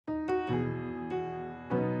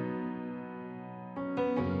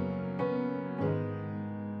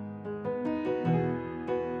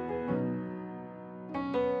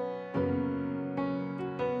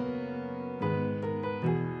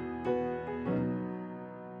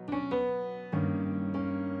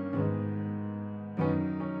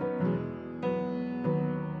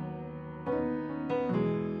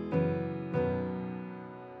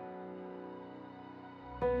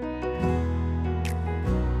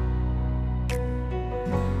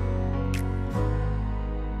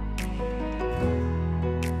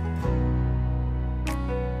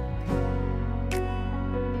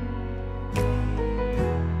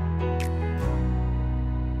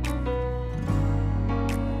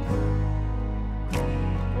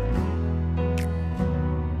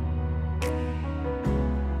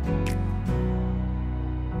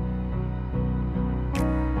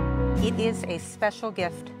It is a special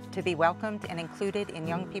gift to be welcomed and included in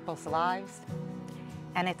young people's lives,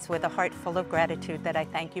 and it's with a heart full of gratitude that I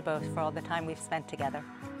thank you both for all the time we've spent together.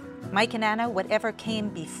 Mike and Anna, whatever came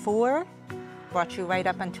before brought you right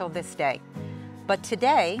up until this day. But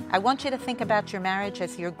today, I want you to think about your marriage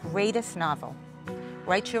as your greatest novel.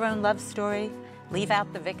 Write your own love story, leave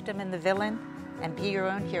out the victim and the villain, and be your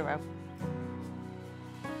own hero.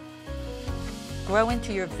 Grow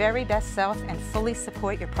into your very best self and fully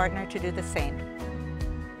support your partner to do the same.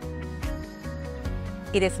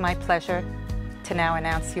 It is my pleasure to now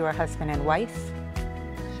announce you are husband and wife.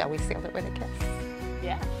 Shall we seal it with a kiss?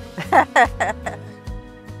 Yeah.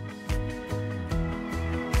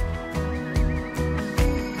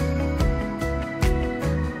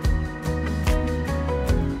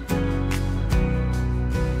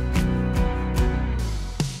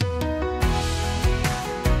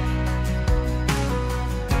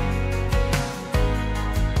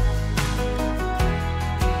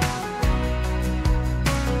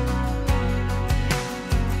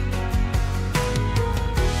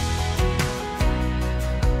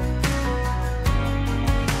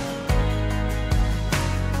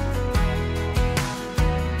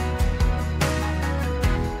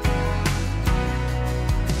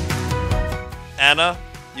 Anna,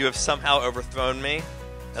 you have somehow overthrown me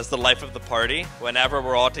as the life of the party whenever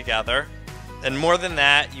we're all together. And more than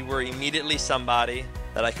that, you were immediately somebody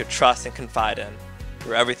that I could trust and confide in. You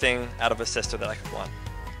were everything out of a sister that I could want.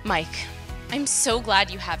 Mike, I'm so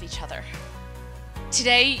glad you have each other.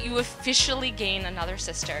 Today, you officially gain another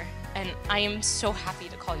sister, and I am so happy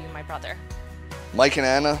to call you my brother. Mike and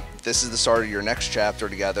Anna, this is the start of your next chapter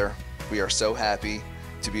together. We are so happy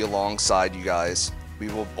to be alongside you guys. We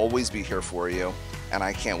will always be here for you, and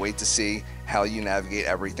I can't wait to see how you navigate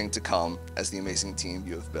everything to come as the amazing team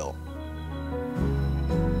you have built.